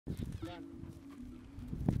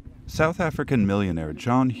South African millionaire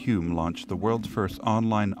John Hume launched the world's first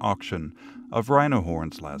online auction of rhino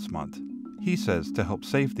horns last month. He says to help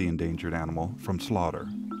save the endangered animal from slaughter.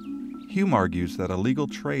 Hume argues that a legal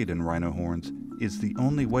trade in rhino horns is the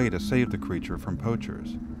only way to save the creature from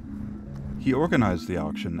poachers. He organized the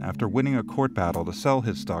auction after winning a court battle to sell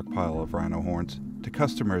his stockpile of rhino horns to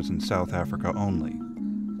customers in South Africa only.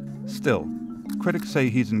 Still, critics say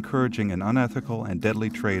he's encouraging an unethical and deadly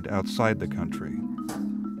trade outside the country.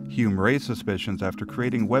 Hume raised suspicions after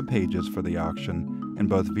creating web pages for the auction in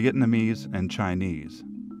both Vietnamese and Chinese.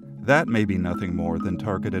 That may be nothing more than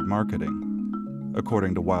targeted marketing.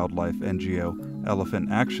 According to wildlife NGO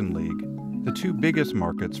Elephant Action League, the two biggest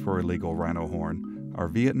markets for illegal rhino horn are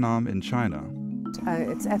Vietnam and China.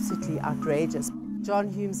 It's absolutely outrageous. John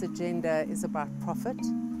Hume's agenda is about profit.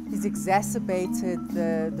 He's exacerbated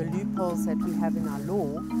the loopholes that we have in our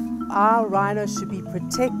law. Our rhinos should be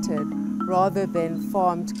protected rather than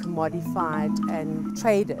farmed, commodified and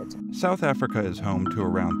traded. South Africa is home to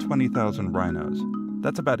around 20,000 rhinos.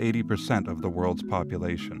 That's about 80% of the world's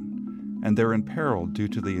population, and they're in peril due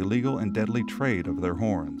to the illegal and deadly trade of their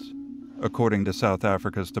horns. According to South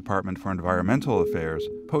Africa's Department for Environmental Affairs,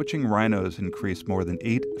 poaching rhinos increased more than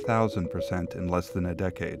 8,000% in less than a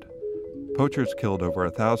decade. Poachers killed over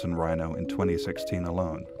 1,000 rhino in 2016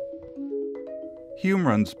 alone. Hume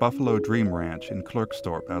runs Buffalo Dream Ranch in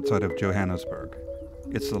Klerksdorp outside of Johannesburg.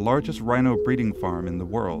 It's the largest rhino breeding farm in the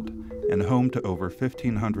world and home to over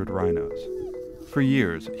 1,500 rhinos. For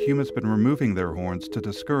years, Hume has been removing their horns to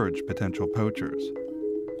discourage potential poachers.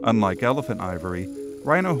 Unlike elephant ivory,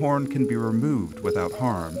 rhino horn can be removed without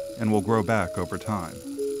harm and will grow back over time.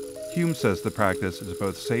 Hume says the practice is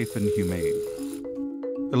both safe and humane.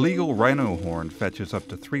 Illegal rhino horn fetches up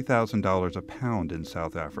to $3,000 a pound in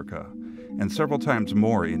South Africa, and several times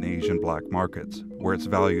more in Asian black markets, where it's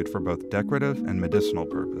valued for both decorative and medicinal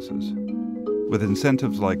purposes. With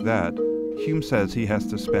incentives like that, Hume says he has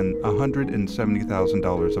to spend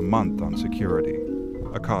 $170,000 a month on security,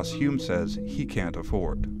 a cost Hume says he can't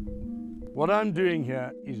afford. What I'm doing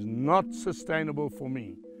here is not sustainable for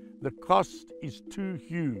me. The cost is too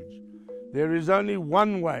huge. There is only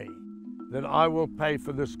one way that I will pay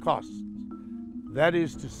for this cost. That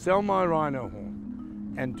is to sell my rhino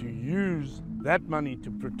horn and to use that money to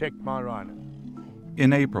protect my rhino.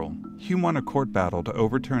 In April, Hume won a court battle to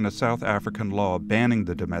overturn a South African law banning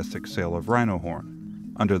the domestic sale of rhino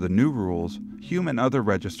horn. Under the new rules, Hume and other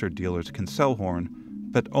registered dealers can sell horn,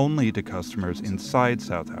 but only to customers inside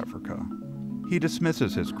South Africa. He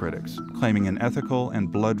dismisses his critics, claiming an ethical and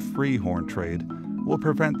blood-free horn trade will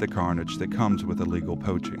prevent the carnage that comes with illegal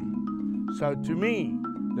poaching. So to me,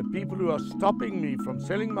 the people who are stopping me from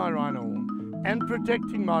selling my rhino horn and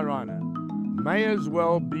protecting my rhino may as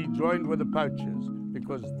well be joined with the poachers,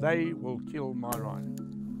 because they will kill my rhino.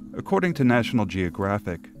 According to National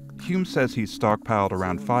Geographic, Hume says he's stockpiled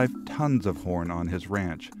around 5 tons of horn on his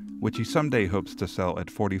ranch, which he someday hopes to sell at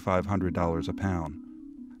 $4,500 a pound.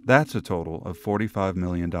 That's a total of $45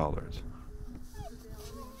 million.